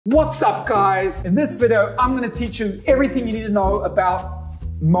What's up, guys? In this video, I'm gonna teach you everything you need to know about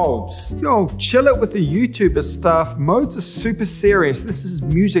modes. Yo, chill it with the YouTuber stuff. Modes are super serious. This is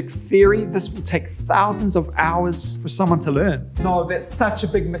music theory. This will take thousands of hours for someone to learn. No, that's such a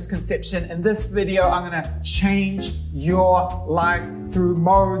big misconception. In this video, I'm gonna change your life through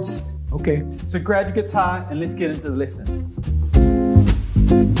modes. Okay, so grab your guitar and let's get into the lesson.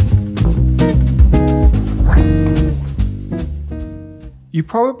 You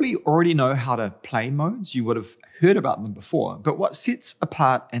probably already know how to play modes. You would have heard about them before. But what sets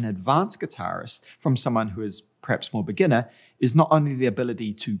apart an advanced guitarist from someone who is perhaps more beginner is not only the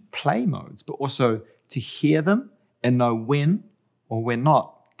ability to play modes, but also to hear them and know when or when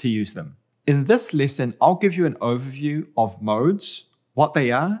not to use them. In this lesson, I'll give you an overview of modes, what they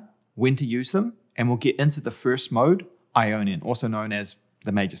are, when to use them, and we'll get into the first mode, Ionian, also known as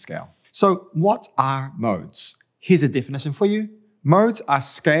the major scale. So what are modes? Here's a definition for you. Modes are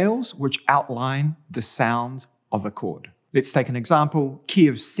scales which outline the sound of a chord. Let's take an example, key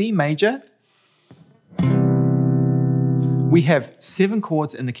of C major. We have 7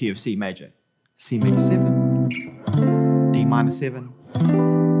 chords in the key of C major. C major 7, D minor 7,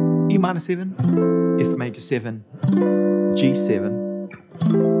 E minor 7, F major 7, G 7,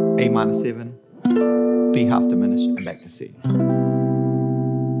 A minor 7, B half diminished, and back to C.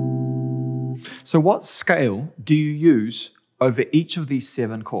 So what scale do you use over each of these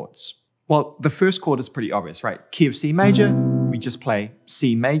 7 chords? Well, the first chord is pretty obvious, right? Key of C major, we just play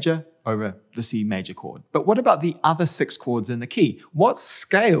C major over the C major chord. But what about the other 6 chords in the key? What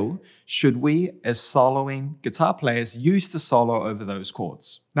scale should we as soloing guitar players use to solo over those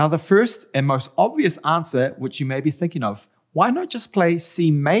chords? Now, the first and most obvious answer, which you may be thinking of, why not just play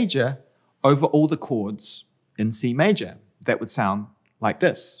C major over all the chords in C major? That would sound like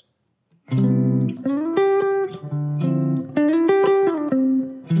this.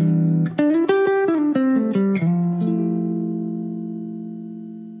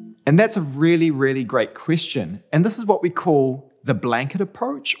 And that's a really, really great question. And this is what we call the blanket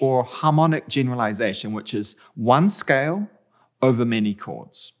approach or harmonic generalization, which is one scale over many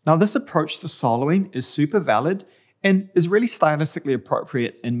chords. Now, this approach to soloing is super valid and is really stylistically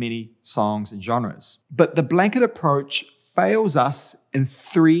appropriate in many songs and genres. But the blanket approach fails us in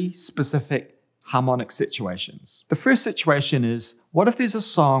 3 specific harmonic situations. The first situation is, what if there's a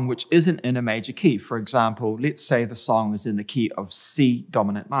song which isn't in a major key? For example, let's say the song is in the key of C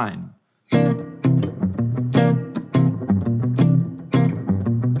dominant 9.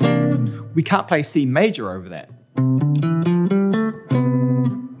 We can't play C major over that.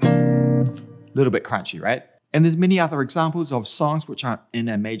 A little bit crunchy, right? And there's many other examples of songs which aren't in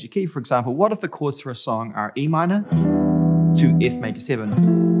a major key. For example, what if the chords for a song are E minor to F major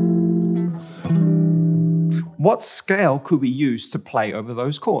 7? What scale could we use to play over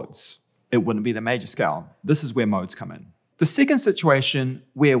those chords? It wouldn't be the major scale. This is where modes come in. The second situation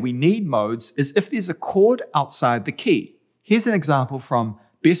where we need modes is if there's a chord outside the key. Here's an example from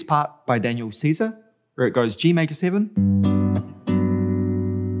Best Part by Daniel Caesar, where it goes G major 7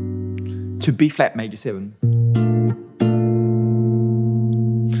 to B flat major 7.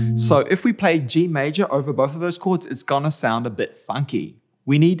 So if we play G major over both of those chords, it's gonna sound a bit funky.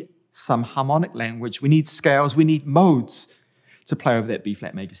 We need some harmonic language, we need scales, we need modes to play over that B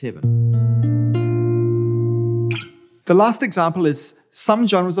flat major 7. The last example is some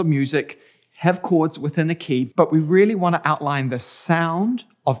genres of music have chords within a key, but we really want to outline the sound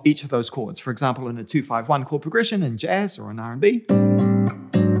of each of those chords. For example, in a 2-5-1 chord progression in jazz or in R&B.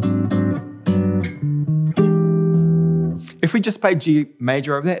 If we just played G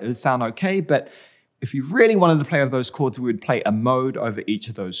major over that, it would sound okay, but if you really wanted to play over those chords, we would play a mode over each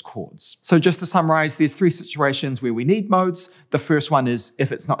of those chords. So just to summarize, there's 3 situations where we need modes. The first one is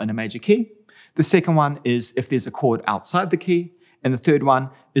if it's not in a major key. The second one is if there's a chord outside the key. And the third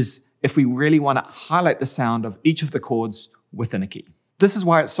one is if we really want to highlight the sound of each of the chords within a key. This is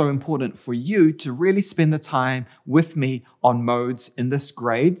why it's so important for you to really spend the time with me on modes in this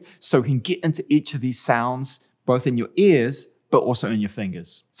grade so we can get into each of these sounds, both in your ears, but also in your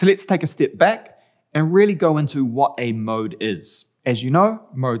fingers. So let's take a step back and really go into what a mode is. As you know,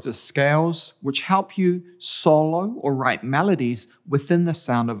 modes are scales which help you solo or write melodies within the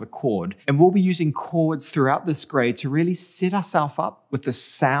sound of a chord. And we'll be using chords throughout this grade to really set ourselves up with the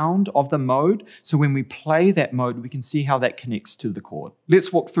sound of the mode. So when we play that mode, we can see how that connects to the chord.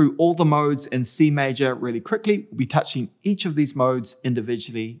 Let's walk through all the modes in C major really quickly. We'll be touching each of these modes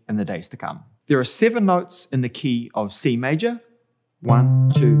individually in the days to come. There are 7 notes in the key of C major.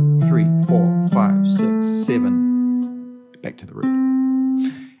 1, 2, 3, 4, 5, 6, 7. Back to the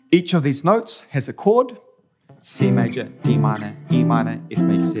root. Each of these notes has a chord. C major, D minor, E minor, F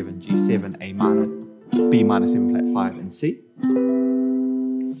major 7, G7, A minor, B minor 7 flat 5, and C.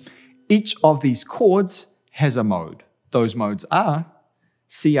 Each of these chords has a mode. Those modes are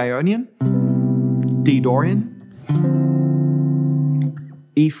C Ionian, D Dorian,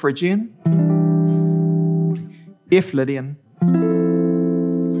 E Phrygian, F Lydian,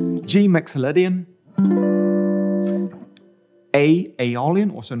 G Mixolydian, A Aeolian,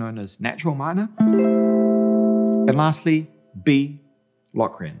 also known as natural minor, and lastly, B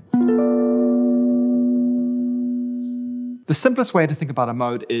Locrian. The simplest way to think about a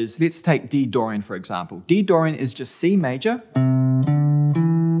mode is, let's take D Dorian for example. D Dorian is just C major,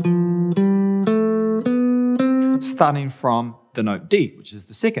 starting from the note D, which is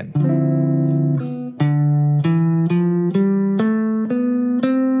the second.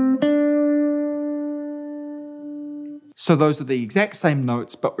 So those are the exact same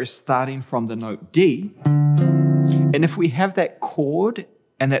notes, but we're starting from the note D. And if we have that chord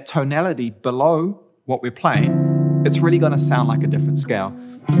and that tonality below what we're playing, it's really going to sound like a different scale.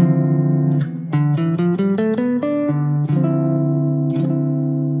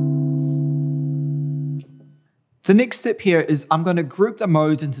 The next step here is I'm going to group the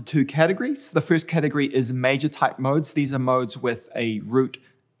modes into two categories. The first category is major type modes. These are modes with a root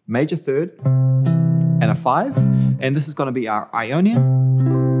major third and a 5. And this is going to be our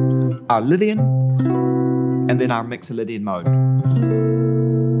Ionian, our Lydian, and then our Mixolydian mode.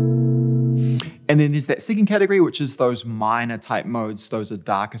 And then there's that second category, which is those minor type modes. Those are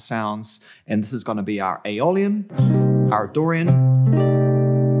darker sounds. And this is going to be our Aeolian, our Dorian,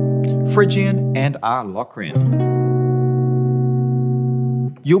 Phrygian, and our Locrian.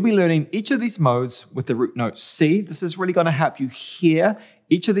 You'll be learning each of these modes with the root note C. This is really going to help you hear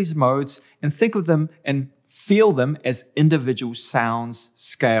each of these modes and think of them and feel them as individual sounds,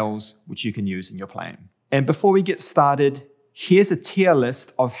 scales, which you can use in your playing. And before we get started, here's a tier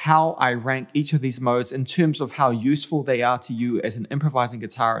list of how I rank each of these modes in terms of how useful they are to you as an improvising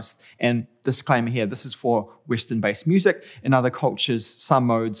guitarist. And disclaimer here, this is for Western-based music. In other cultures, some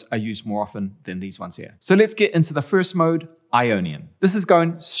modes are used more often than these ones here. So let's get into the first mode, Ionian. This is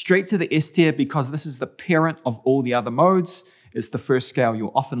going straight to the S tier because this is the parent of all the other modes. It's the first scale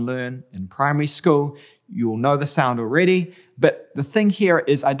you'll often learn in primary school. You'll know the sound already. But the thing here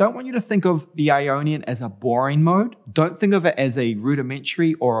is I don't want you to think of the Ionian as a boring mode. Don't think of it as a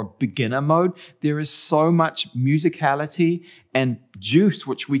rudimentary or a beginner mode. There is so much musicality and juice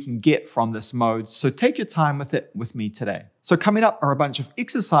which we can get from this mode. So take your time with it with me today. So coming up are a bunch of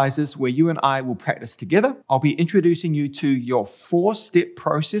exercises where you and I will practice together. I'll be introducing you to your 4-step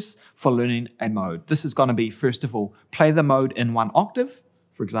process for learning a mode. This is going to be, first of all, play the mode in 1 octave.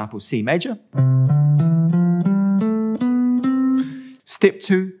 For example, C major. Step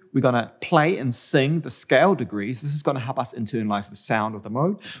 2, we're going to play and sing the scale degrees. This is going to help us internalize the sound of the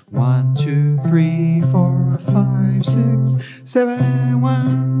mode. 1, 2, 3, 4, 5, 6, 7,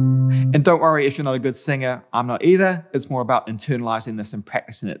 1. And don't worry if you're not a good singer. I'm not either. It's more about internalizing this and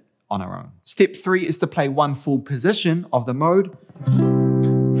practicing it on our own. Step 3 is to play 1 full position of the mode.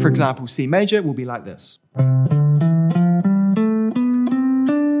 For example, C major will be like this.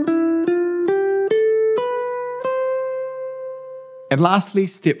 And lastly,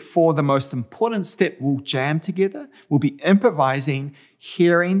 step 4, the most important step, we'll jam together. We'll be improvising,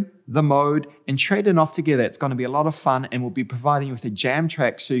 hearing the mode, and trading off together. It's going to be a lot of fun, and we'll be providing you with a jam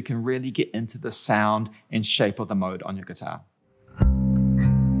track so you can really get into the sound and shape of the mode on your guitar.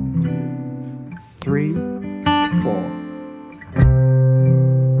 3, 4.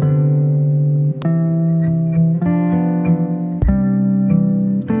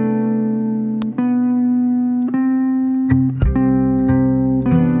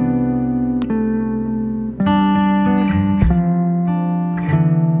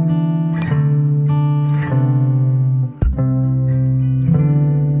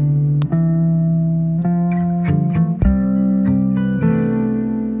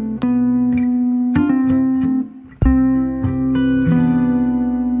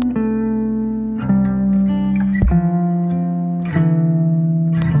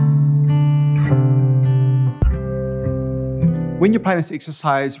 When you're playing this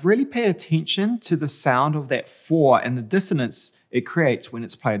exercise, really pay attention to the sound of that 4 and the dissonance it creates when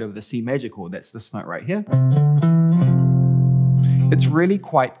it's played over the C major chord. That's this note right here. It's really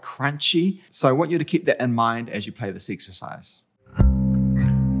quite crunchy, so I want you to keep that in mind as you play this exercise.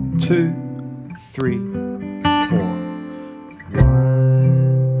 2, 3, 4.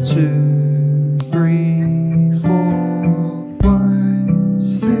 1, 2, 3, 4, 5,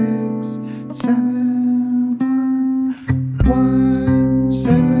 6, 7. 1,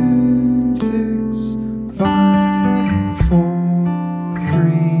 7, 6, 5.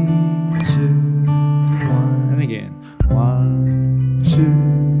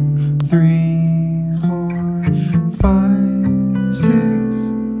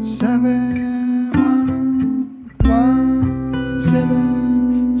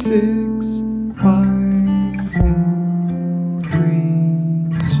 6, 5, 4, 3,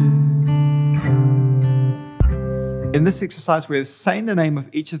 2. In this exercise, we're saying the name of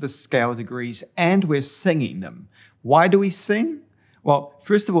each of the scale degrees and we're singing them. Why do we sing? Well,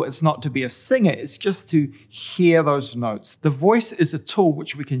 first of all, it's not to be a singer, it's just to hear those notes. The voice is a tool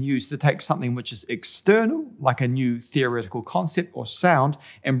which we can use to take something which is external, like a new theoretical concept or sound,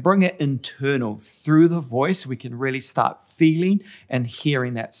 and bring it internal. Through the voice, we can really start feeling and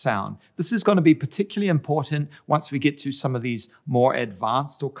hearing that sound. This is going to be particularly important once we get to some of these more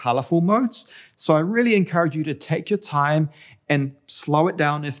advanced or colorful modes. So I really encourage you to take your time and slow it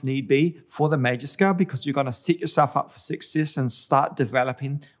down if need be for the major scale, because you're going to set yourself up for success and start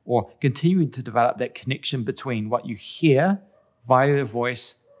developing or continuing to develop that connection between what you hear via your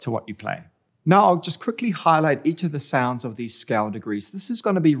voice to what you play. Now I'll just quickly highlight each of the sounds of these scale degrees. This is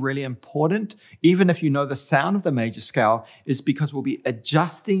going to be really important, even if you know the sound of the major scale, is because we'll be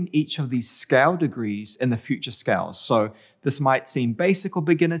adjusting each of these scale degrees in the future scales. So this might seem basic or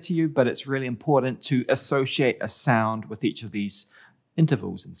beginner to you, but it's really important to associate a sound with each of these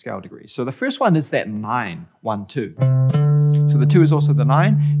intervals and scale degrees. So the first one is that 9, 1, 2. So the 2 is also the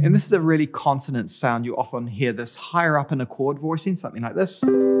 9, and this is a really consonant sound. You often hear this higher up in a chord voicing, something like this,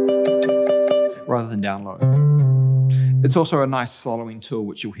 rather than down low. It's also a nice soloing tool,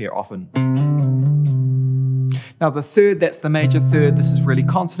 which you'll hear often. Now the third, that's the major third. This is really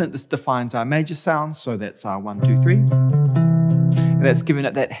consonant. This defines our major sounds. So that's our 1, 2, 3. And that's giving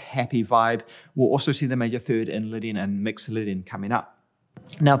it that happy vibe. We'll also see the major third in Lydian and mixed Lydian coming up.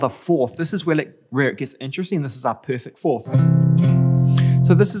 Now the fourth, this is where it gets interesting. This is our perfect fourth.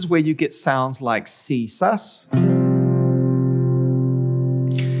 So this is where you get sounds like C sus.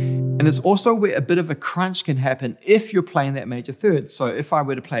 And it's also where a bit of a crunch can happen if you're playing that major third. So if I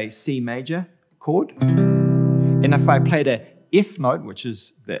were to play C major chord, and if I played a F note, which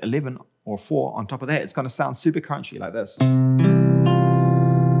is the 11 or 4 on top of that, it's going to sound super crunchy like this.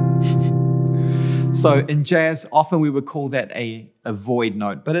 So in jazz, often we would call that a void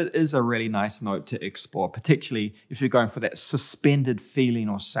note, but it is a really nice note to explore, particularly if you're going for that suspended feeling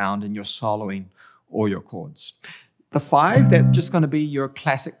or sound in your soloing or your chords. The 5, that's just going to be your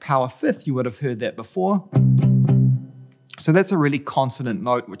classic power fifth. You would have heard that before. So that's a really consonant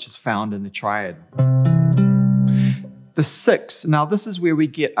note which is found in the triad. The 6, now this is where we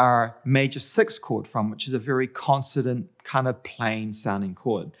get our major 6 chord from, which is a very consonant, kind of plain sounding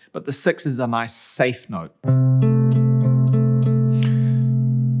chord. But the 6 is a nice safe note.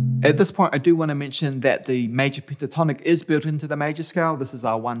 At this point, I do want to mention that the major pentatonic is built into the major scale. This is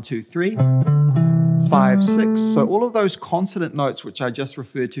our 1, 2, 3. 5, 6. So all of those consonant notes, which I just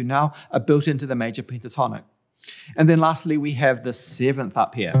referred to now, are built into the major pentatonic. And then lastly, we have the 7th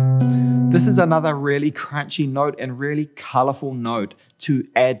up here. This is another really crunchy note and really colorful note to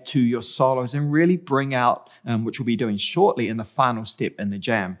add to your solos and really bring out, which we'll be doing shortly in the final step in the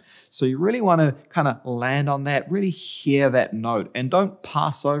jam. So you really want to kind of land on that, really hear that note, and don't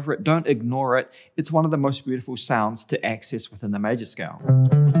pass over it, don't ignore it. It's one of the most beautiful sounds to access within the major scale.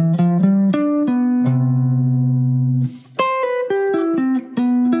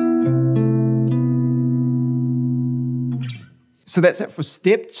 So that's it for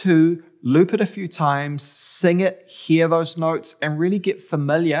step 2. Loop it a few times, sing it, hear those notes, and really get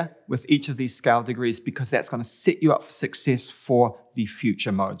familiar with each of these scale degrees, because that's going to set you up for success for the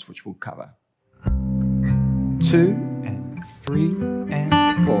future modes, which we'll cover. 2 and 3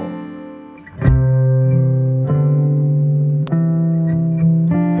 and 4.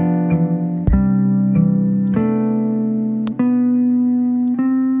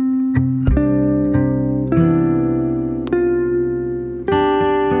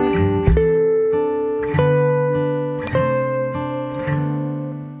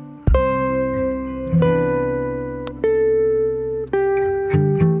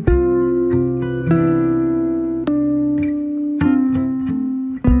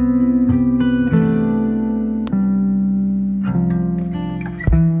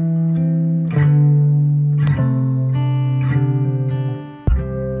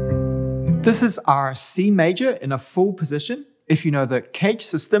 This is our C major in a full position. If you know the Cage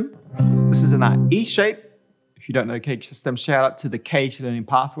system, this is in our E shape. If you don't know Cage system, shout out to the Cage Learning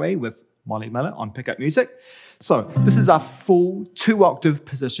Pathway with Molly Miller on Pickup Music. So this is our full 2-octave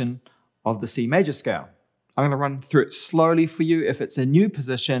position of the C major scale. I'm going to run through it slowly for you if it's a new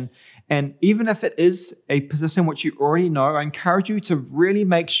position. And even if it is a position which you already know, I encourage you to really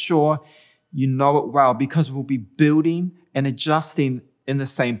make sure you know it well, because we'll be building and adjusting in the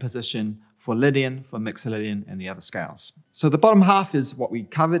same position for Lydian, for mixed Lydian, and the other scales. So the bottom half is what we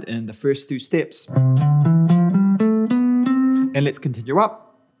covered in the first 2 steps. And let's continue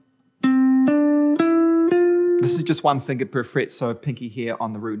up. This is just one finger per fret, so pinky here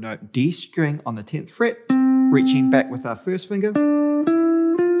on the root note, D string on the 10th fret, reaching back with our first finger.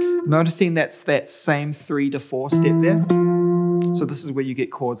 Noticing that's that same 3 to 4 step there. So this is where you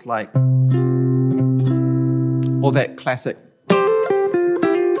get chords like, or that classic,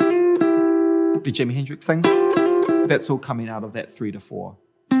 the Jimi Hendrix thing. That's all coming out of that 3 to 4.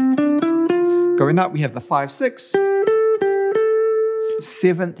 Going up, we have the 5, 6.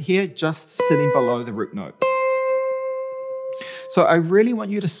 7th here, just sitting below the root note. So I really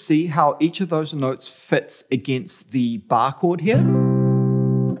want you to see how each of those notes fits against the bar chord here.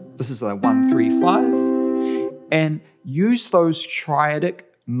 This is a 1, 3, 5. And use those triadic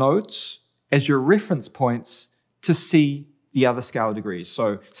notes as your reference points to see the other scale degrees.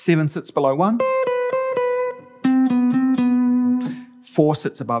 So 7 sits below 1. 4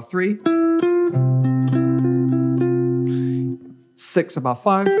 sits above 3. 6 above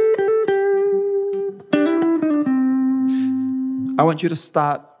 5. I want you to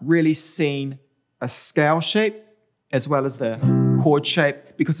start really seeing a scale shape as well as the chord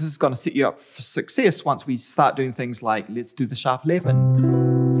shape, because this is going to set you up for success once we start doing things like, let's do the sharp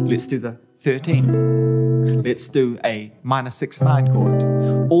 11, let's do the 13, let's do a minor 6, 9 chord.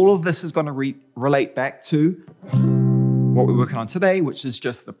 All of this is going to relate back to what we're working on today, which is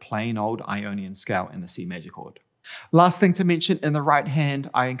just the plain old Ionian scale in the C major chord. Last thing to mention, in the right hand,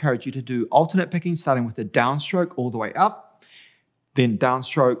 I encourage you to do alternate picking, starting with the downstroke all the way up, then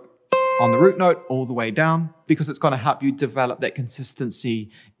downstroke on the root note all the way down, because it's going to help you develop that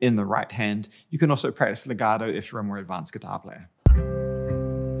consistency in the right hand. You can also practice legato if you're a more advanced guitar player.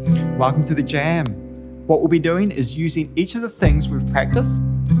 Welcome to the jam. What we'll be doing is using each of the things we've practiced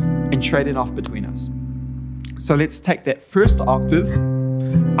and trading off between us. So let's take that first octave.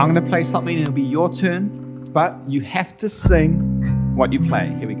 I'm going to play something and it'll be your turn, but you have to sing what you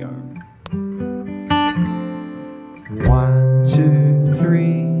play. Here we go. 1, 2,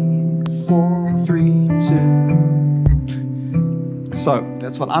 3, 4, 3, 2. So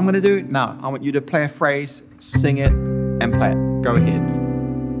that's what I'm going to do. Now I want you to play a phrase, sing it, and play it. Go ahead.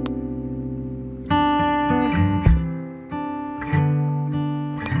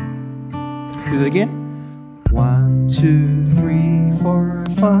 Let's do it again. 1, 2, 3, 4,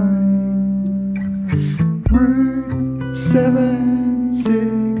 5. Root 7,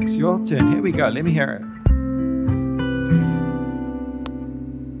 6. Your turn. Here we go. Let me hear it.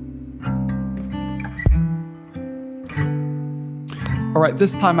 All right,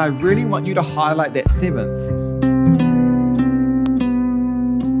 this time I really want you to highlight that 7th.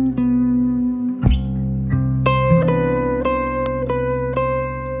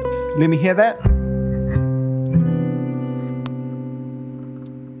 Let me hear that.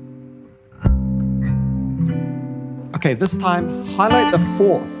 Okay, this time highlight the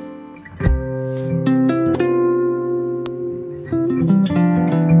 4th.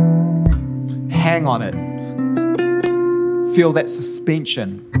 Hang on it. Feel that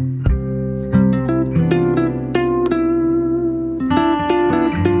suspension.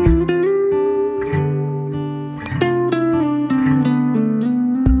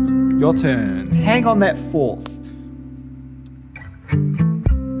 Your turn. Hang on that 4th.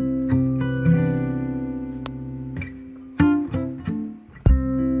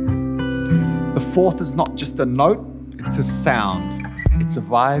 The 4th is not just a note, it's a sound. It's a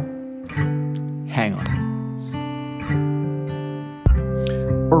vibe. Hang on.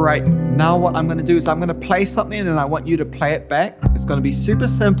 All right, now what I'm going to do is I'm going to play something and I want you to play it back. It's going to be super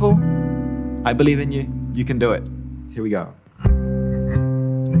simple. I believe in you. You can do it. Here we go.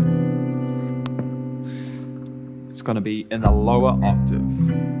 It's going to be in the lower octave.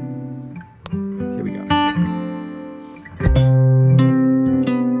 Here we go.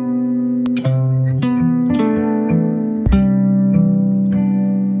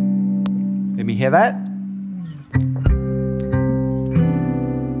 Let me hear that.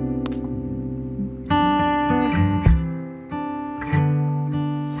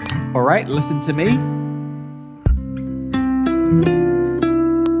 All right, listen to me.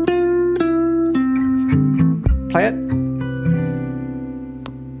 Play it.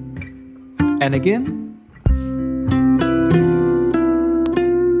 And again.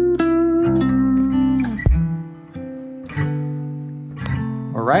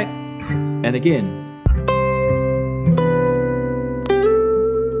 All right, and again.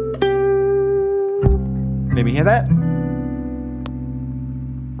 Let me hear that.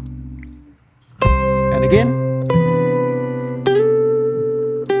 And again.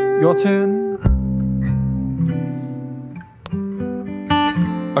 Your turn.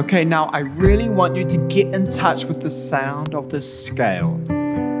 Okay, now I really want you to get in touch with the sound of this scale.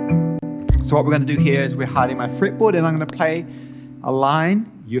 So So what we're going to do here is we're hiding my fretboard and I'm going to play a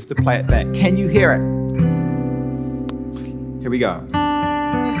line. You have to play it back. Can you hear it? Here we go.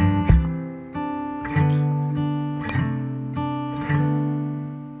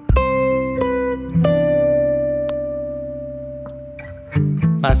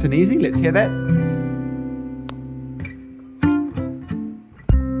 Nice and easy. Let's hear that.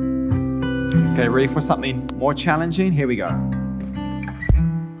 Okay, ready for something more challenging? Here we go.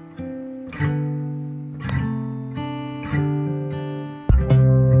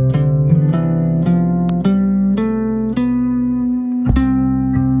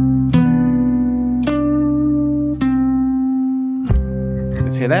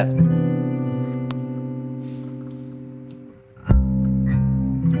 Let's hear that.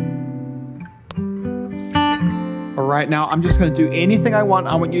 Right now, I'm just going to do anything I want.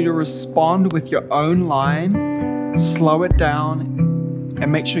 I want you to respond with your own line, slow it down,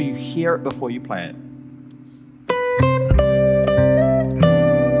 and make sure you hear it before you play it.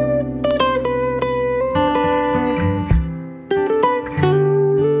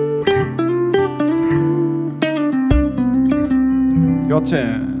 Your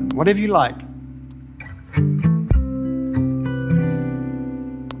turn. Whatever you like.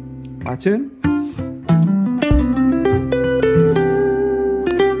 My turn.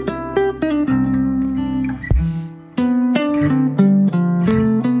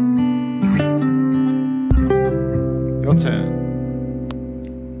 Turn.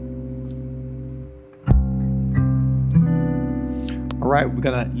 All right, we're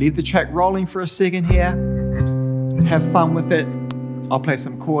gonna leave the track rolling for a second here. Have fun with it. I'll play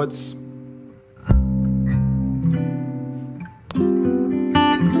some chords.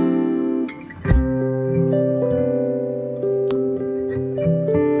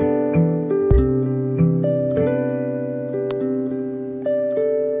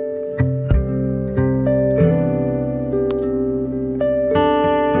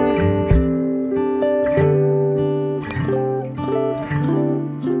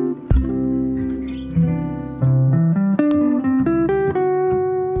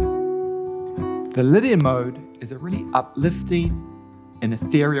 The Lydian mode is a really uplifting and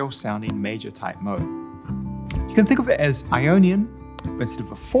ethereal sounding major type mode. You can think of it as Ionian, but instead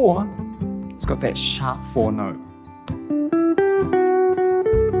of a 4, it's got that sharp 4 note.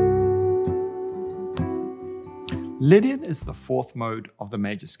 Lydian is the 4th mode of the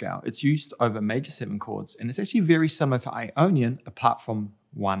major scale. It's used over major 7 chords, and it's actually very similar to Ionian apart from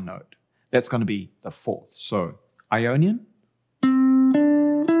one note. That's going to be the 4th. So Ionian,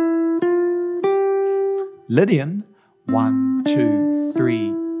 Lydian, 1, 2,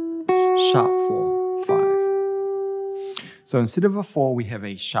 3, sharp 4, 5. So instead of a 4, we have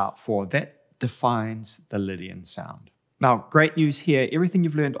a sharp 4. That defines the Lydian sound. Now, great news here. Everything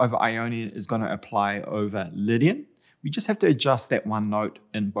you've learned over Ionian is going to apply over Lydian. We just have to adjust that one note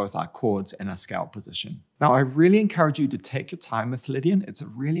in both our chords and our scale position. Now, I really encourage you to take your time with Lydian. It's a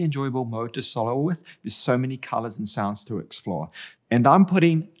really enjoyable mode to solo with. There's so many colors and sounds to explore. And I'm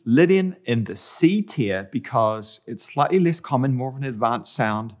putting Lydian in the C tier because it's slightly less common, more of an advanced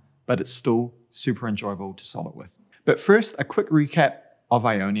sound, but it's still super enjoyable to solo with. But first, a quick recap of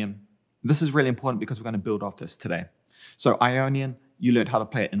Ionian. This is really important because we're going to build off this today. So Ionian, you learned how to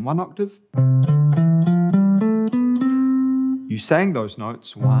play it in 1 octave. You sang those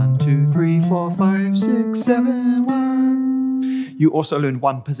notes, 1, 2, 3, 4, 5, 6, 7, 1. You also learned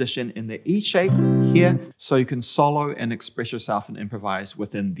one position in the E shape here, so you can solo and express yourself and improvise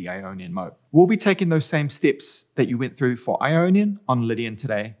within the Ionian mode. We'll be taking those same steps that you went through for Ionian on Lydian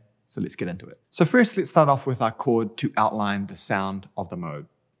today, so let's get into it. So first, let's start off with our chord to outline the sound of the mode.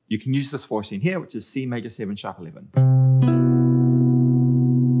 You can use this voicing here, which is C major 7 sharp 11.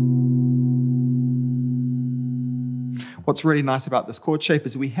 What's really nice about this chord shape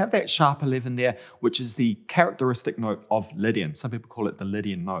is we have that sharp 11 there, which is the characteristic note of Lydian. Some people call it the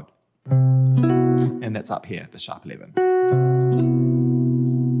Lydian note. And that's up here, the sharp 11.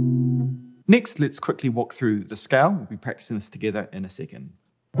 Next, let's quickly walk through the scale. We'll be practicing this together in a second.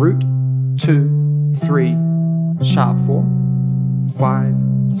 Root, 2, 3, sharp 4, 5,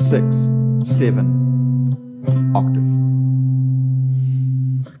 6, 7, octave.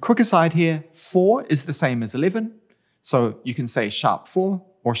 Quick aside here, 4 is the same as 11. So you can say sharp 4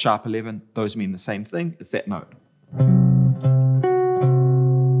 or sharp 11. Those mean the same thing. It's that note.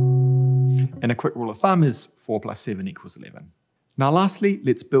 And a quick rule of thumb is 4 plus 7 equals 11. Now lastly,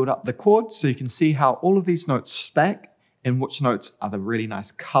 let's build up the chords so you can see how all of these notes stack and which notes are the really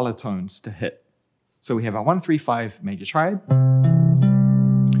nice color tones to hit. So we have our 1, 3, 5 major triad.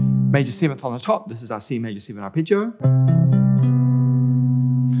 Major 7th on the top. This is our C major 7 arpeggio.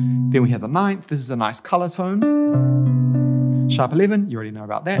 Then we have the 9th. This is a nice color tone. Sharp 11, you already know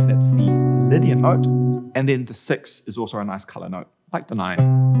about that. That's the Lydian note. And then the 6 is also a nice color note, like the 9.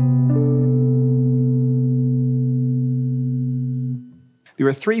 There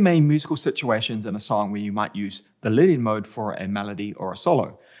are 3 main musical situations in a song where you might use the Lydian mode for a melody or a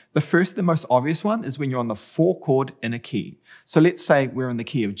solo. The first, the most obvious one, is when you're on the 4 chord in a key. So let's say we're in the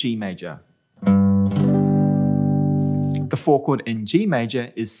key of G major. The 4 chord in G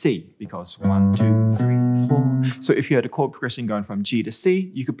major is C, because 1, 2, 3, 4. So if you had a chord progression going from G to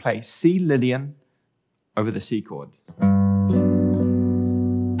C, you could play C Lydian over the C chord.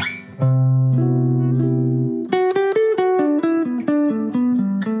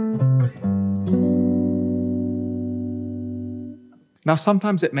 Now,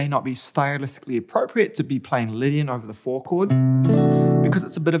 sometimes it may not be stylistically appropriate to be playing Lydian over the 4 chord because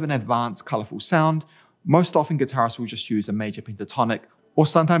it's a bit of an advanced, colorful sound. Most often, guitarists will just use a major pentatonic or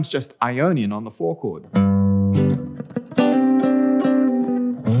sometimes just Ionian on the 4 chord.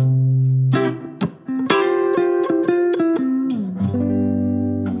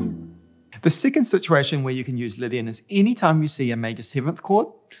 The second situation where you can use Lydian is anytime you see a major 7th chord,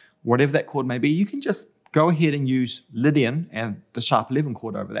 whatever that chord may be, you can just go ahead and use Lydian and the sharp 11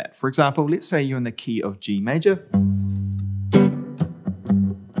 chord over that. For example, let's say you're in the key of G major.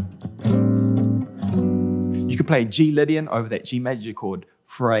 You could play G Lydian over that G major chord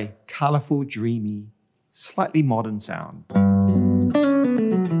for a colorful, dreamy, slightly modern sound.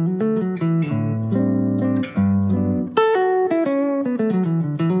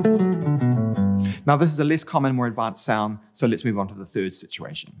 Now, this is a less common, more advanced sound, so let's move on to the third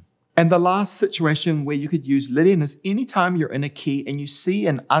situation. And the last situation where you could use Lydian is anytime you're in a key and you see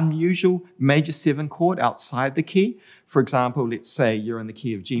an unusual major 7 chord outside the key. For example, let's say you're in the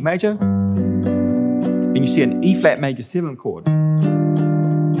key of G major and you see an E flat major 7 chord.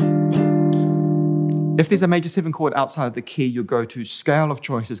 If there's a major 7 chord outside of the key, your go-to scale of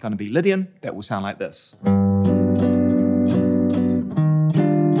choice is going to be Lydian. That will sound like this.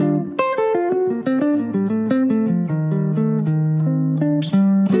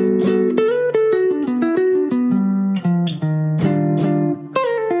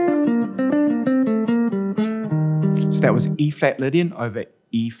 That was E flat Lydian over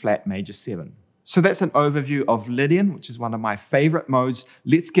E flat major 7. So that's an overview of Lydian, which is one of my favorite modes.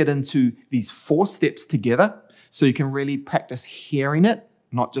 Let's get into these 4 steps together so you can really practice hearing it,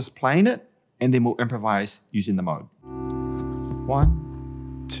 not just playing it, and then we'll improvise using the mode.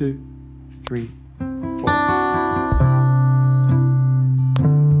 1, 2, 3, 4.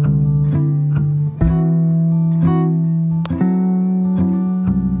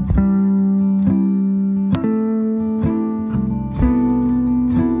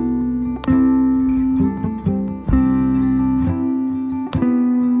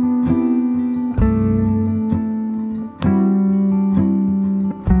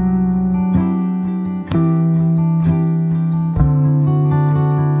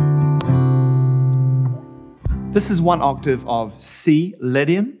 This is 1 octave of C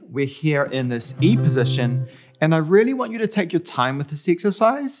Lydian. We're here in this E position, and I really want you to take your time with this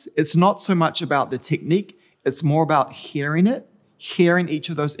exercise. It's not so much about the technique, it's more about hearing it, hearing each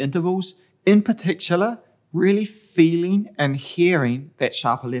of those intervals, in particular, really feeling and hearing that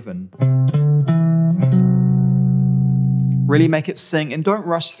sharp 11. Really make it sing, and don't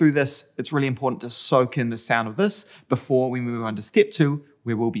rush through this. It's really important to soak in the sound of this before we move on to step 2,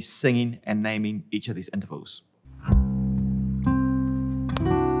 where we'll be singing and naming each of these intervals.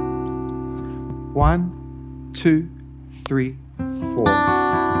 1, 2, 3, 4.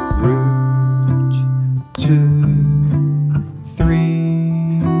 Root 2,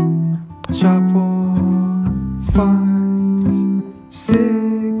 3, sharp 4, 5,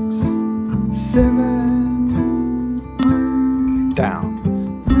 6, 7. Down.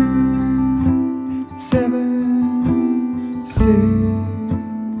 7, 6,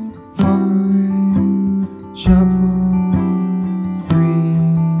 5, sharp 4.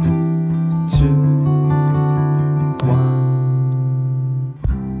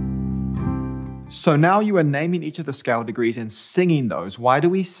 So now you are naming each of the scale degrees and singing those. Why do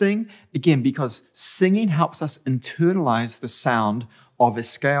we sing? Again, because singing helps us internalize the sound of a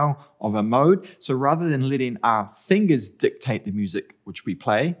scale, of a mode. So rather than letting our fingers dictate the music which we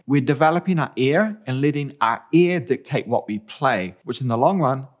play, we're developing our ear and letting our ear dictate what we play, which in the long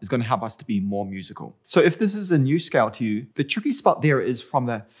run is going to help us to be more musical. So if this is a new scale to you, the tricky spot there is from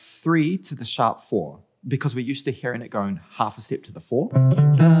the 3 to the sharp 4, because we're used to hearing it going half a step to the 4.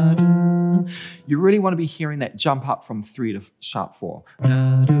 Da, da. You really want to be hearing that jump up from 3 to sharp 4.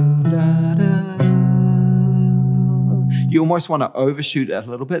 Da, da, da, da. You almost want to overshoot it a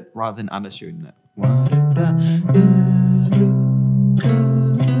little bit rather than undershooting it.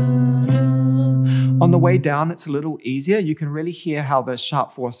 On the way down, it's a little easier. You can really hear how the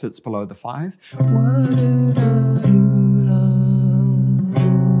sharp 4 sits below the 5.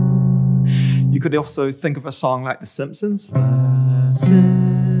 You could also think of a song like The Simpsons. The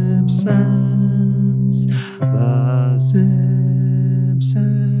Simpsons, The Simpsons.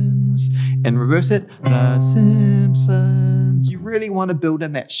 And reverse it, The Simpsons. You really want to build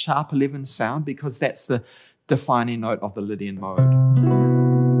in that sharp 11 sound because that's the defining note of the Lydian mode.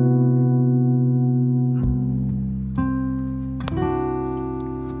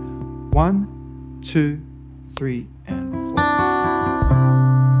 One, 2, 3, and 4.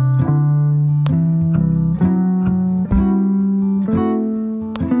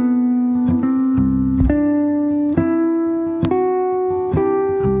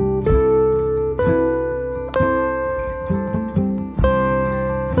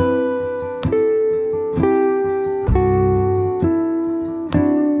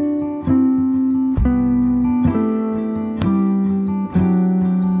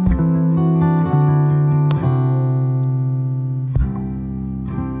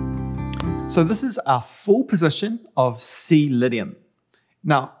 So this is our full position of C Lydian.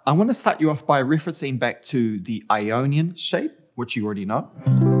 Now, I want to start you off by referencing back to the Ionian shape, which you already know.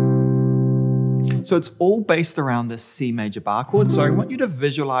 So it's all based around this C major bar chord. So I want you to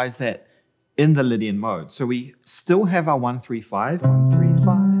visualize that in the Lydian mode. So we still have our 1, 3, 5, 1, 3,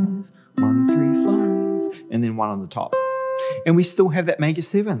 5, 1, 3, 5, and then 1 on the top. And we still have that major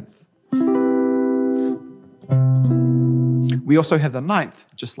 7th. We also have the 9th,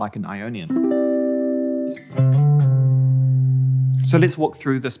 just like an Ionian. So let's walk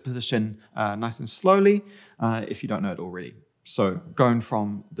through this position nice and slowly, if you don't know it already. So going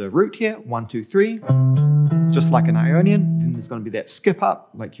from the root here, 1, 2, 3, just like an Ionian, then there's going to be that skip up,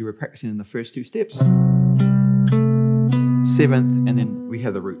 like you were practicing in the first 2 steps. 7th, and then we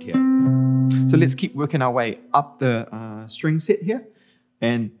have the root here. So let's keep working our way up the string set here.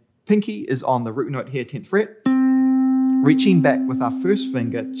 And pinky is on the root note here, 10th fret. Reaching back with our first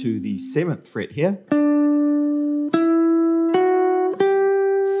finger to the 7th fret here.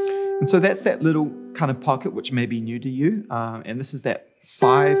 And so that's that little kind of pocket which may be new to you. And this is that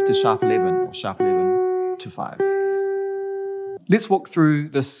 5 to sharp 11 or sharp 11 to 5. Let's walk through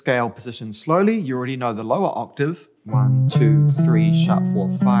the scale position slowly. You already know the lower octave. 1, 2, 3, sharp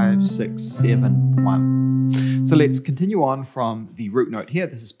 4, 5, 6, 7, 1. So let's continue on from the root note here.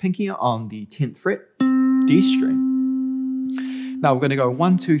 This is pinky on the 10th fret, D string. Now we're going to go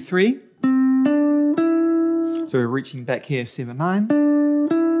 1, 2, 3. So we're reaching back here, 7, 9.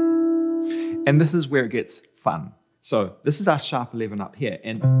 And this is where it gets fun. So this is our sharp 11 up here.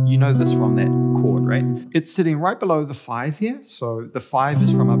 And you know this from that chord, right? It's sitting right below the 5 here. So the 5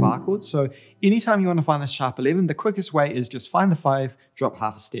 is from our bar chord. So anytime you want to find the sharp 11, the quickest way is just find the 5, drop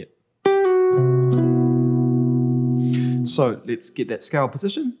half a step. So let's get that scale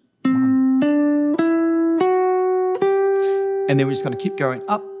position. And then we're just going to keep going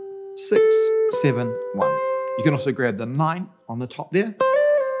up, 6, 7, 1. You can also grab the 9 on the top there,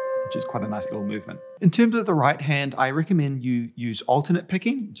 which is quite a nice little movement. In terms of the right hand, I recommend you use alternate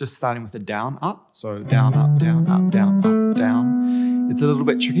picking, just starting with a down, up. So down, up, down, up, down, up, down. It's a little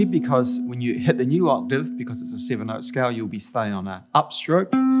bit tricky because when you hit the new octave, because it's a 7-note scale, you'll be starting on an up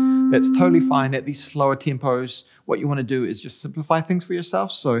stroke. That's totally fine. At these slower tempos, what you want to do is just simplify things for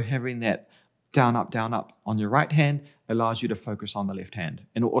yourself. So having that down, up on your right hand allows you to focus on the left hand.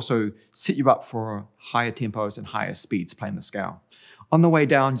 And it will also set you up for higher tempos and higher speeds playing the scale. On the way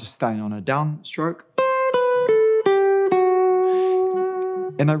down, just starting on a down stroke.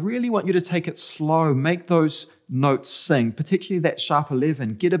 And I really want you to take it slow, make those notes sing, particularly that sharp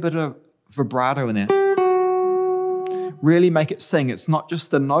 11. Get a bit of vibrato in there. Really make it sing. It's not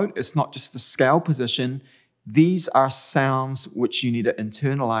just the note, it's not just the scale position. These are sounds which you need to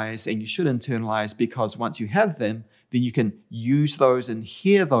internalize, and you should internalize because once you have them, then you can use those and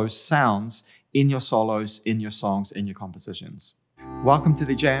hear those sounds in your solos, in your songs, in your compositions. Welcome to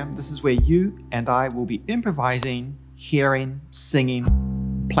the jam. This is where you and I will be improvising, hearing, singing,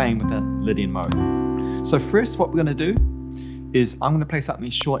 playing with the Lydian mode. So first what we're going to do is I'm going to play something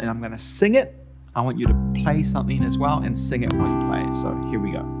short and I'm going to sing it. I want you to play something as well and sing it while you play. So here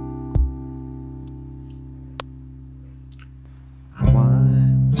we go.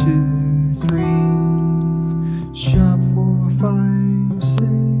 1, 2, 3, sharp 4, 5, 6.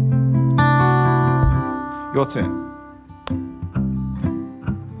 Your turn.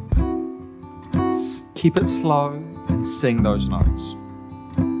 Keep it slow and sing those notes.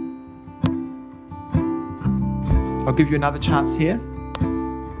 I'll give you another chance here.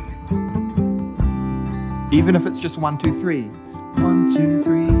 Even if it's just 1, 2, 3. 1, 2,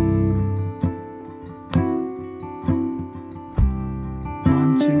 3.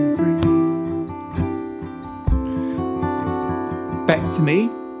 1, 2, 3. Back to me.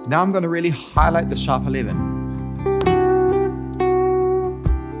 Now I'm going to really highlight the sharp 11.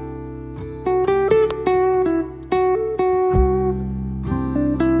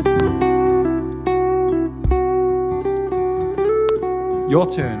 Your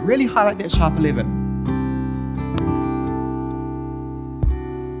turn. Really highlight that sharp 11.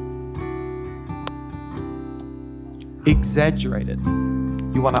 Exaggerate it.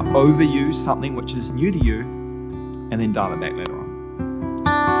 You want to overuse something which is new to you and then dial it back later on.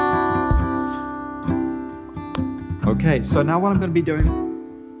 Okay, so now what I'm going to be doing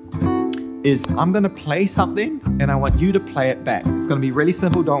is I'm going to play something and I want you to play it back. It's going to be really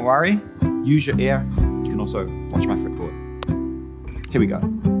simple, don't worry. Use your ear. You can also watch my fretboard. Here we go.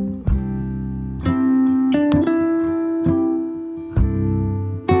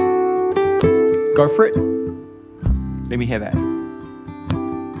 Go for it. Let me hear that.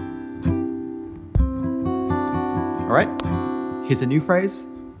 All right, here's a new phrase.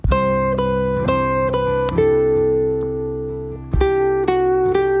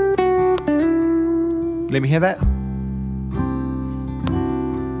 Let me hear that.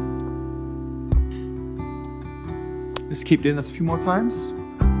 Let's keep doing this a few more times.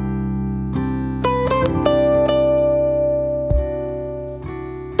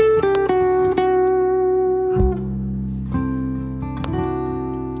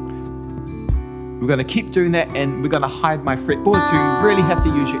 We're going to keep doing that and we're going to hide my fretboard, so you really have to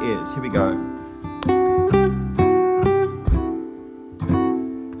use your ears. Here we go.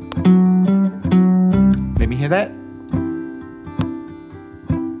 Let me hear that.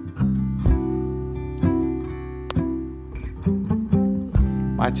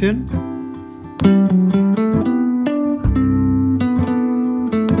 My turn.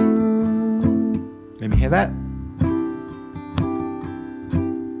 Let me hear that.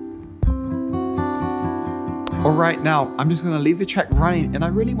 All right, now I'm just going to leave the track running and I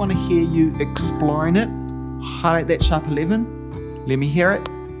really want to hear you exploring it. Highlight that sharp 11. Let me hear it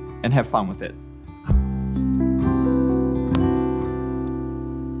and have fun with it.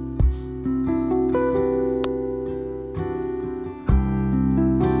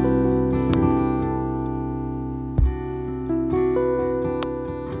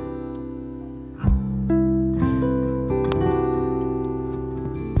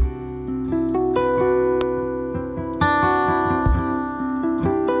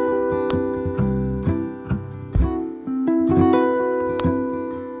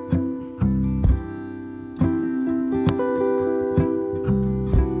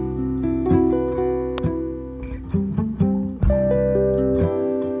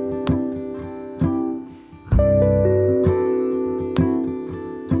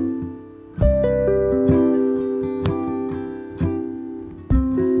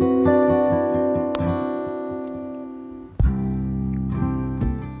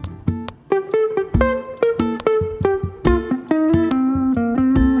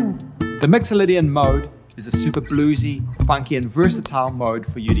 The Mixolydian mode is a super bluesy, funky and versatile mode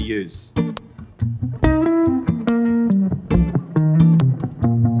for you to use.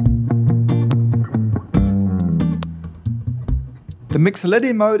 The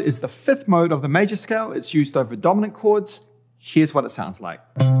Mixolydian mode is the 5th mode of the major scale. It's used over dominant chords. Here's what it sounds like.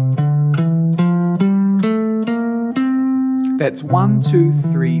 That's 1, 2,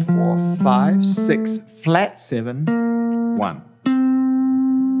 3, 4, 5, 6, flat 7, 1.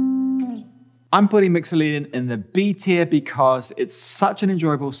 I'm putting Mixolydian in the B tier because it's such an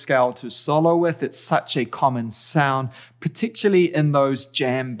enjoyable scale to solo with. It's such a common sound, particularly in those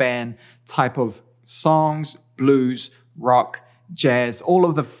jam band type of songs, blues, rock, jazz, all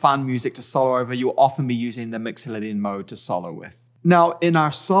of the fun music to solo over. You'll often be using the Mixolydian mode to solo with. Now, in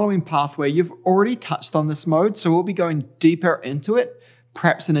our soloing pathway, you've already touched on this mode, so we'll be going deeper into it,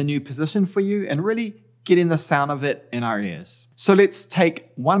 perhaps in a new position for you, and really getting the sound of it in our ears. So let's take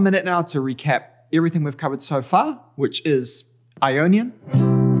 1 minute now to recap everything we've covered so far, which is Ionian,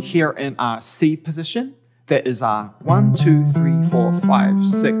 here in our C position. That is our 1, 2, 3, 4, 5,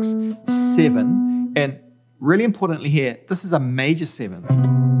 6, 7. And really importantly here, this is a major 7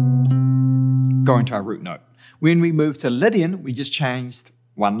 going to our root note. When we move to Lydian, we just changed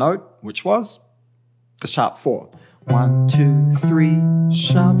one note, which was the sharp 4. 1, 2, 3,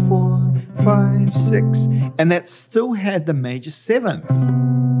 sharp 4, 5, 6, and that still had the major 7.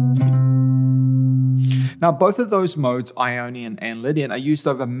 Now, both of those modes, Ionian and Lydian, are used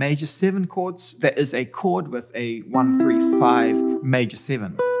over major 7 chords. That is a chord with a 1, 3, 5 major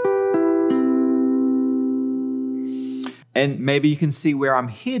 7. And maybe you can see where I'm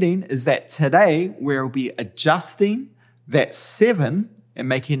heading is that today we'll be adjusting that 7 and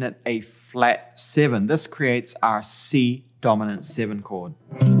making it a flat 7. This creates our C dominant 7 chord.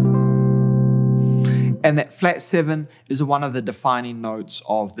 And that flat 7 is one of the defining notes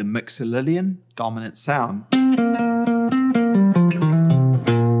of the Mixolydian dominant sound.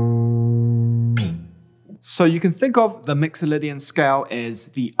 So you can think of the Mixolydian scale as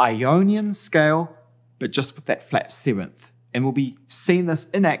the Ionian scale, but just with that flat 7th. And we'll be seeing this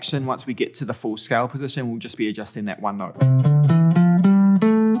in action once we get to the full scale position. We'll just be adjusting that one note.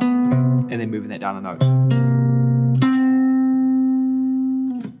 And then moving that down a note.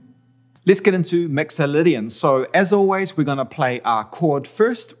 Let's get into Mixolydian. So as always, we're going to play our chord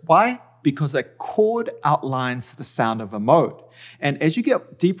first. Why? Because a chord outlines the sound of a mode. And as you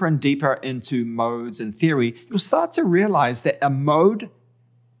get deeper and deeper into modes and theory, you'll start to realize that a mode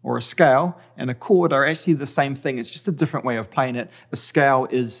or a scale and a chord are actually the same thing. It's just a different way of playing it. A scale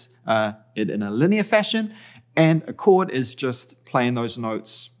is it in a linear fashion, and a chord is just playing those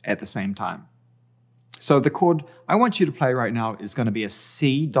notes at the same time. So the chord I want you to play right now is going to be a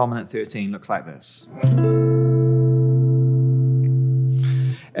C dominant 13. Looks like this.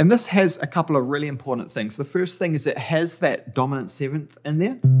 And this has a couple of really important things. The first thing is it has that dominant 7th in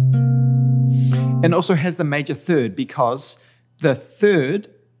there. And also has the major 3rd, because the 3rd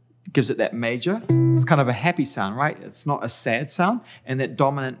gives it that major. It's kind of a happy sound, right? It's not a sad sound. And that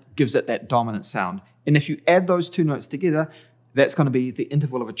dominant gives it that dominant sound. And if you add those two notes together, that's going to be the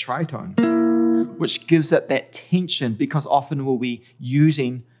interval of a tritone, which gives it that tension, because often we'll be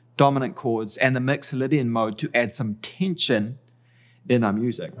using dominant chords and the Mixolydian mode to add some tension in our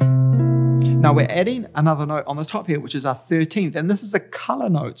music. Now we're adding another note on the top here, which is our 13th, and this is a color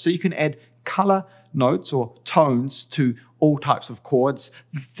note. So you can add color notes or tones to all types of chords.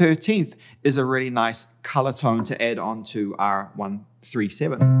 The 13th is a really nice color tone to add on to our 1, 3,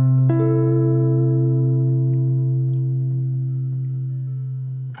 7.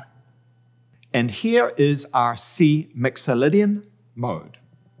 And here is our C Mixolydian mode.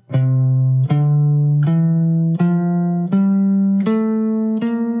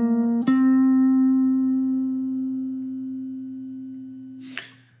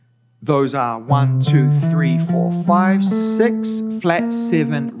 Those are 1, 2, 3, 4, 5, 6, flat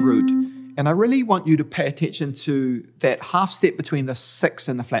 7 root. And I really want you to pay attention to that half step between the 6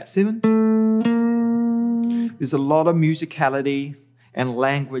 and the flat 7. There's a lot of musicality and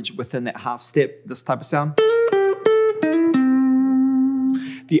language within that half step, this type of sound.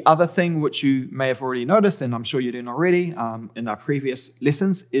 The other thing which you may have already noticed, and I'm sure you're doing already in our previous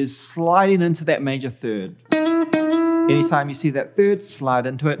lessons, is sliding into that major 3rd. Anytime you see that 3rd, slide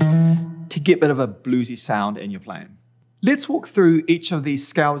into it to get a bit of a bluesy sound in your playing. Let's walk through each of these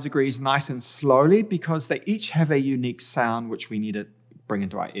scale degrees nice and slowly, because they each have a unique sound which we need to bring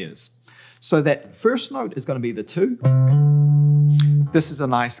into our ears. So that first note is going to be the 2. This is a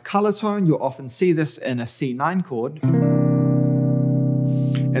nice color tone. You'll often see this in a C9 chord.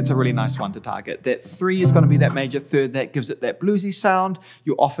 It's a really nice one to target. That 3 is going to be that major 3rd that gives it that bluesy sound.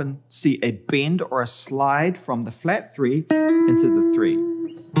 You'll often see a bend or a slide from the flat 3 into the 3.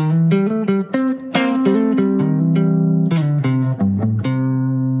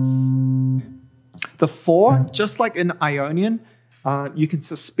 The 4, just like in Ionian, you can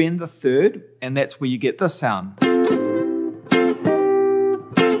suspend the 3rd, and that's where you get this sound.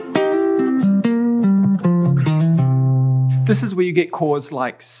 This is where you get chords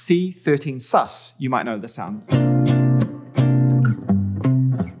like C13 sus. You might know the sound.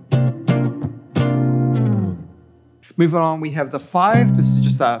 Moving on, we have the 5. This is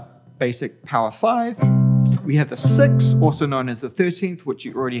just a basic power 5. We have the 6, also known as the 13th, which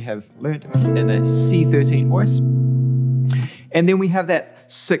you already have learnt in a C13 voice. And then we have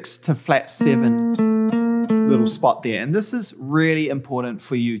that 6 to flat 7 little spot there. And this is really important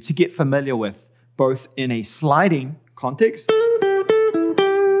for you to get familiar with, both in a sliding context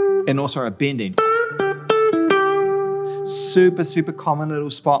and also a bending. Super, super common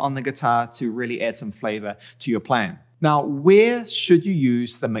little spot on the guitar to really add some flavor to your playing. Now, where should you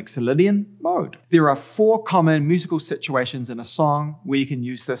use the Mixolydian mode? There are 4 common musical situations in a song where you can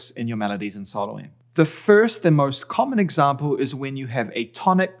use this in your melodies and soloing. The first and most common example is when you have a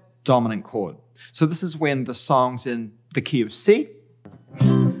tonic dominant chord. So this is when the song's in the key of C,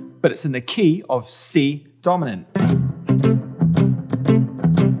 but it's in the key of C dominant.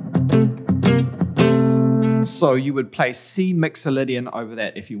 So you would play C Mixolydian over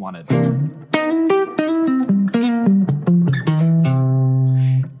that if you wanted.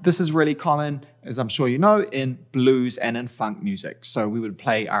 This is really common, as I'm sure you know, in blues and in funk music. So we would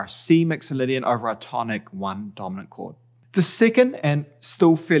play our C mixolydian over our tonic 1 dominant chord. The second and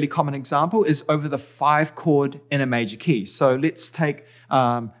still fairly common example is over the 5 chord in a major key. So let's take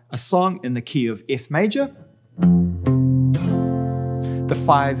a song in the key of F major. The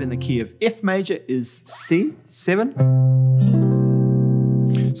 5 in the key of F major is C7.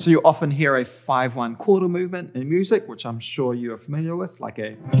 So you often hear a 5-1 chordal movement in music, which I'm sure you are familiar with, like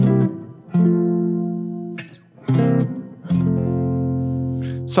a.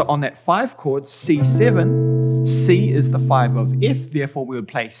 So on that 5 chord, C7, C is the 5 of F, therefore we would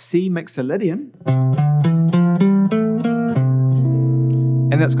play C mixolydian.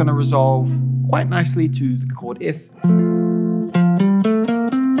 And that's going to resolve quite nicely to the chord F.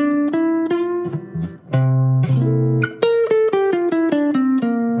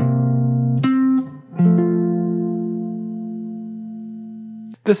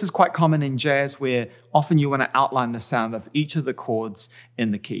 This is quite common in jazz, where often you want to outline the sound of each of the chords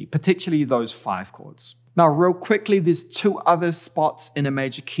in the key, particularly those 5 chords. Now, real quickly, there's 2 other spots in a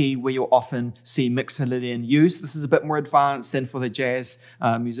major key where you'll often see mixolydian used. This is a bit more advanced than for the jazz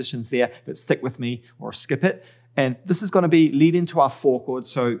musicians there, but stick with me or skip it. And this is going to be lead into our 4 chord.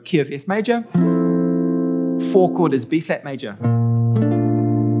 So key of F major, 4 chord is B flat major.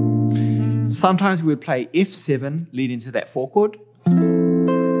 Sometimes we would play F7 lead into that 4 chord.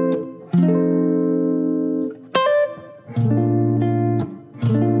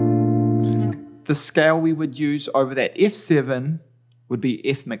 The scale we would use over that F7 would be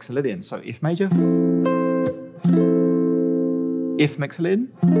F mixolydian. So F major, F mixolydian.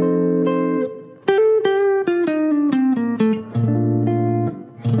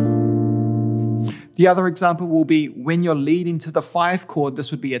 The other example will be when you're leading to the 5 chord,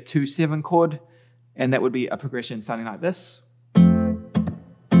 this would be a 2-7 chord, and that would be a progression sounding like this.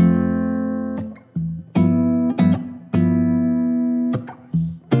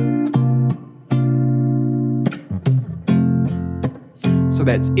 So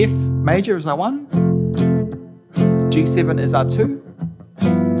that's F major is our 1, G7 is our 2.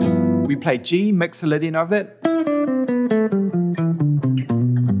 We play G mixolydian over that.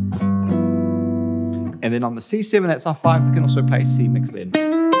 And then on the C7, that's our 5, we can also play C mixolydian.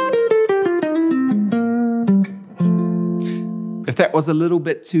 If that was a little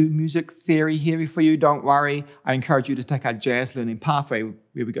bit too music theory heavy for you, don't worry. I encourage you to take our jazz learning pathway where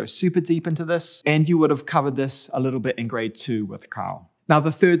we go super deep into this. And you would have covered this a little bit in grade 2 with Carl. Now,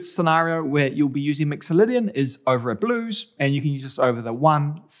 the third scenario where you'll be using mixolydian is over a blues, and you can use this over the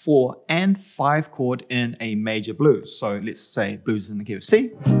 1, 4, and 5 chord in a major blues. So let's say blues in the key of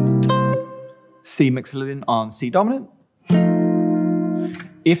C, C mixolydian on C dominant,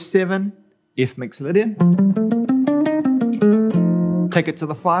 F7, F mixolydian, take it to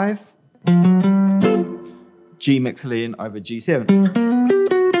the 5, G mixolydian over G7.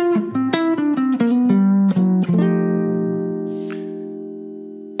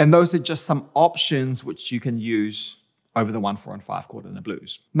 And those are just some options which you can use over the 1, 4, and 5 chord in the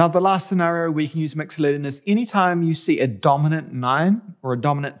blues. Now, the last scenario where you can use mixolydian is anytime you see a dominant 9 or a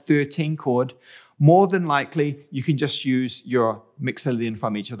dominant 13 chord, more than likely you can just use your mixolydian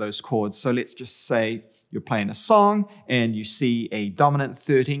from each of those chords. So let's just say you're playing a song and you see a dominant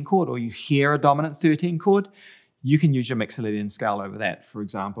 13 chord, or you hear a dominant 13 chord, you can use your mixolydian scale over that. For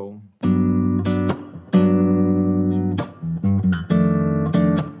example,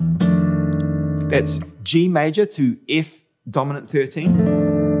 that's G major to F dominant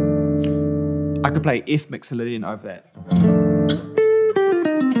 13. I could play F mixolydian over that.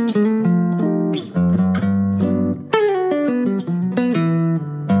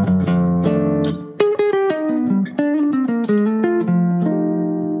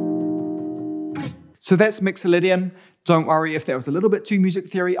 So that's mixolydian. Don't worry if that was a little bit too music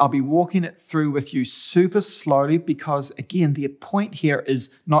theory. I'll be walking it through with you super slowly because, again, the point here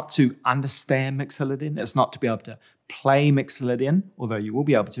is not to understand mixolydian. It's not to be able to play mixolydian, although you will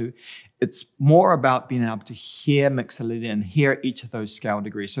be able to. It's more about being able to hear mixolydian and hear each of those scale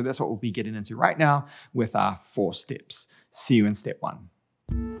degrees. So that's what we'll be getting into right now with our 4 steps. See you in step 1,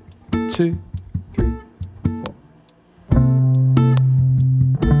 2, 3, 4.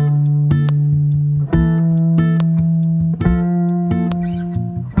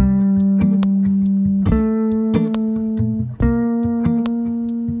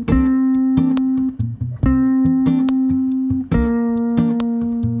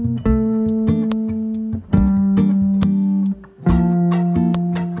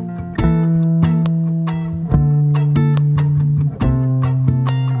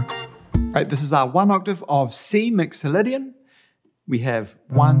 Right, this is our 1 octave of C mixolydian. we have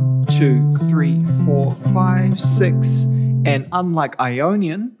 1, 2, 3, 4, 5, 6, and unlike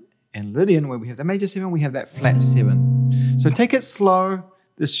Ionian and Lydian, where we have the major 7, we have that flat 7. So take it slow.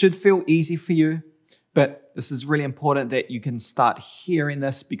 This should feel easy for you, but this is really important that you can start hearing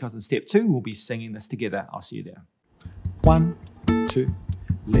this, because in step 2, we'll be singing this together. I'll see you there. 1, 2,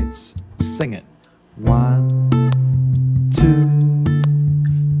 let's sing it. 1, 2,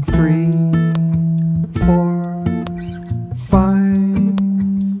 3, 4, 5,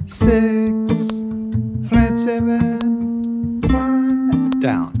 6, flat 7, 1,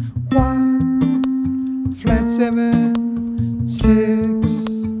 down. 1, flat 7, 6,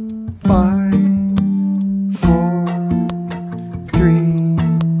 5, 4, 3,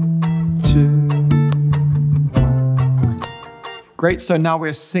 2, 1. Great, so now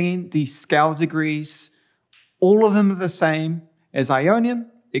we're singing these scale degrees. All of them are the same as Ionian,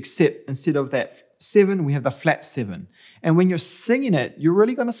 except instead of that 7, we have the flat 7. And when you're singing it, you're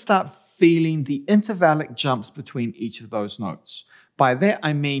really going to start feeling the intervallic jumps between each of those notes. By that,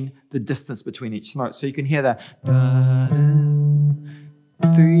 I mean the distance between each note. So you can hear that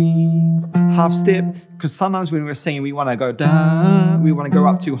 3 half step, because sometimes when we're singing, we want to go da, we want to go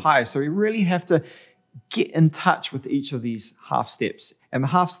up too high. So we really have to get in touch with each of these half steps. And the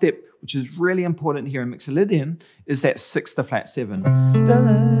half step, which is really important here in Mixolydian, is that 6 to flat 7.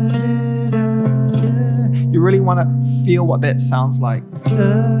 You really want to feel what that sounds like.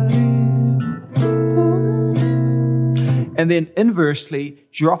 And then inversely,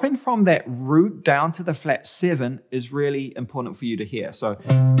 dropping from that root down to the flat 7 is really important for you to hear. So,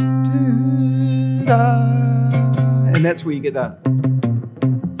 and that's where you get that.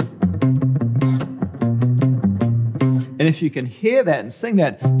 And if you can hear that and sing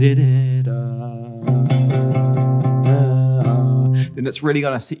that, then it's really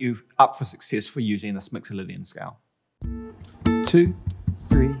going to set you up for success for using this Mixolydian scale. 2,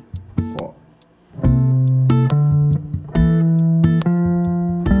 3, 4.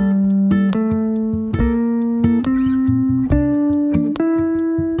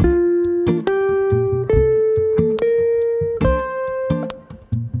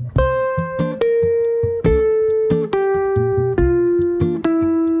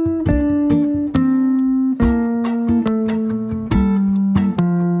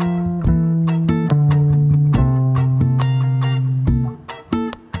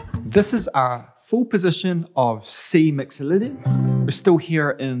 This is our full position of C Mixolydian. We're still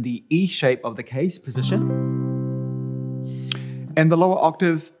here in the E shape of the case position. And the lower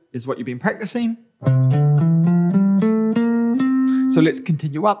octave is what you've been practicing. So let's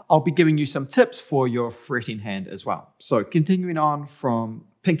continue up. I'll be giving you some tips for your fretting hand as well. So continuing on from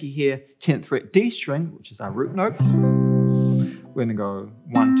pinky here, 10th fret D string, which is our root note. We're gonna go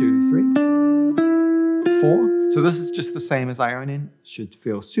 1, 2, 3, 4. So this is just the same as Ionian. Should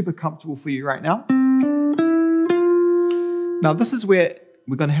feel super comfortable for you right now. Now this is where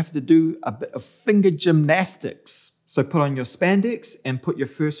we're going to have to do a bit of finger gymnastics. So put on your spandex and put your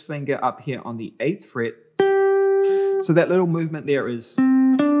first finger up here on the 8th fret. So that little movement there is,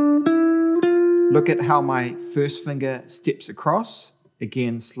 look at how my first finger steps across,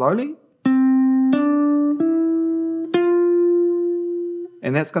 again slowly.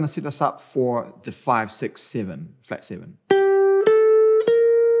 And that's going to set us up for the 5, 6, 7, flat 7.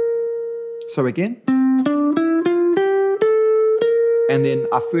 So again. And then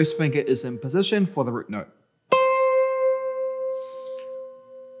our first finger is in position for the root note.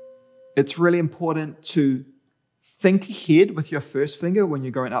 It's really important to think ahead with your first finger when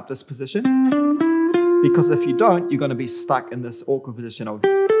you're going up this position. Because if you don't, you're going to be stuck in this awkward position of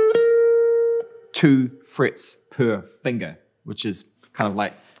 2 frets per finger, which is kind of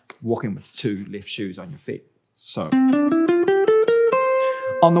like walking with 2 left shoes on your feet. So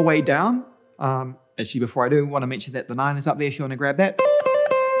on the way down, actually before I do, I want to mention that the 9 is up there if you want to grab that.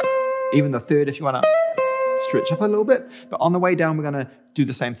 Even the 3rd if you want to stretch up a little bit. But on the way down, we're going to do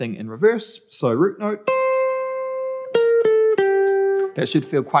the same thing in reverse. So root note. That should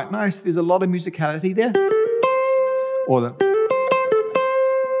feel quite nice. There's a lot of musicality there. Or the...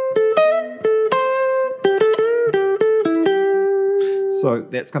 So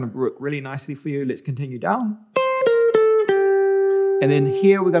that's going to work really nicely for you. Let's continue down. And then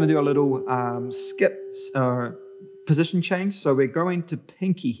here we're going to do a little skip position change. So we're going to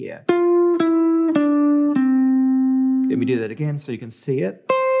pinky here. Let me do that again so you can see it.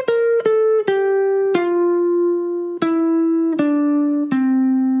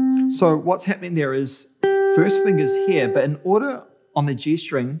 So what's happening there is first finger's here, but in order on the G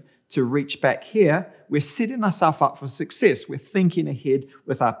string to reach back here, we're setting ourselves up for success. We're thinking ahead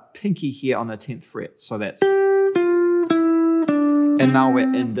with our pinky here on the 10th fret. So that's, And now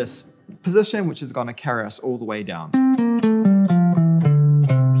we're in this position, which is going to carry us all the way down.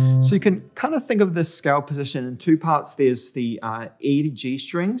 So you can kind of think of this scale position in two parts. There's the E to G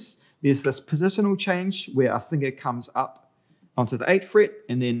strings. There's this positional change where our finger comes up onto the 8th fret,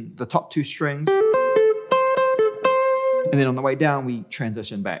 and then the top two strings. And then on the way down, we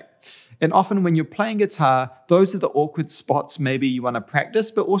transition back. And often when you're playing guitar, those are the awkward spots maybe you want to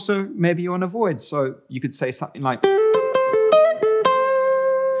practice, but also maybe you want to avoid. So you could say something like,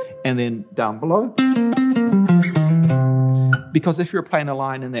 and then down below. Because if you're playing a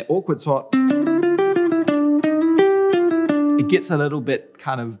line in that awkward spot, it gets a little bit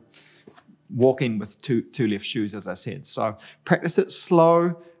kind of walking with two left shoes, as I said. So practice it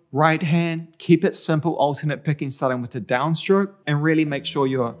slow, right hand, keep it simple, alternate picking, starting with the downstroke, and really make sure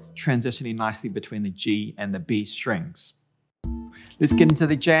you're transitioning nicely between the G and the B strings. Let's get into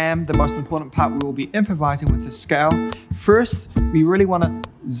the jam. The most important part, we will be improvising with the scale. First, we really want to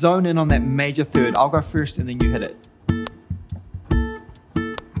zone in on that major third. I'll go first and then you hit it.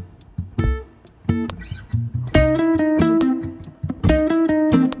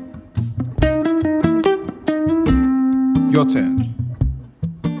 Your turn.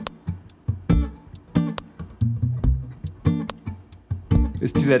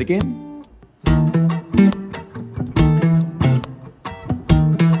 Let's do that again.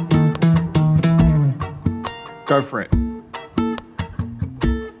 Go for it.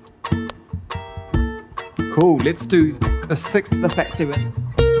 Cool, let's do the 6th to the flat 7.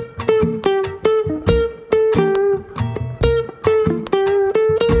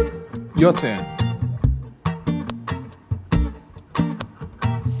 Your turn.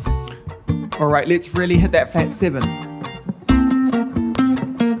 All right, let's really hit that flat 7.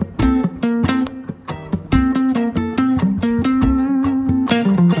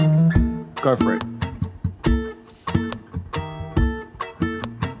 Go for it.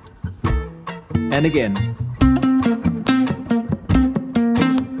 And again.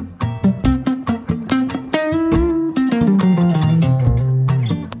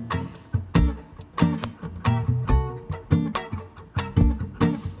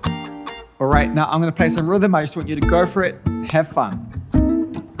 All right, now I'm going to play some rhythm. I just want you to go for it. Have fun.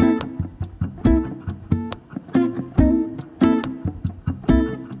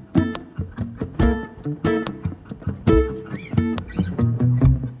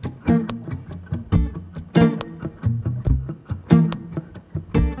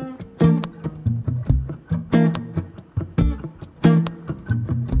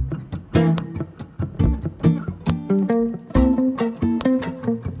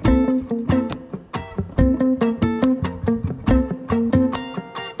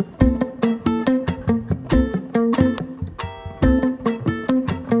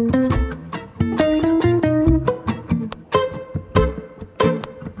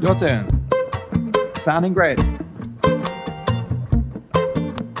 Your turn. Sounding great.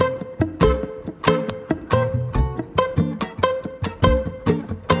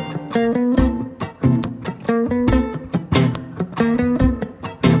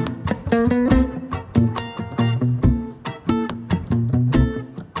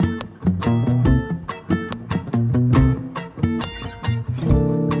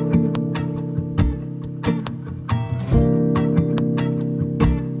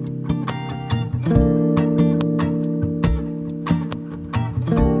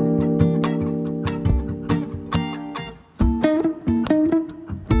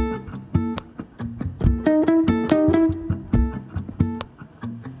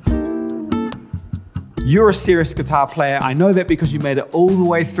 You're a serious guitar player. I know that because you made it all the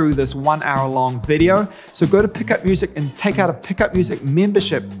way through this 1 hour long video. So go to Pickup Music and take out a Pickup Music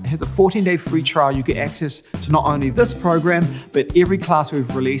membership. It has a 14-day free trial. You get access to not only this program, but every class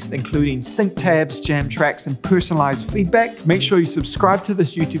we've released, including sync tabs, jam tracks, and personalized feedback. Make sure you subscribe to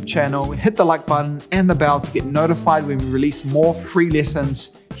this YouTube channel, hit the like button and the bell to get notified when we release more free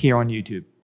lessons here on YouTube.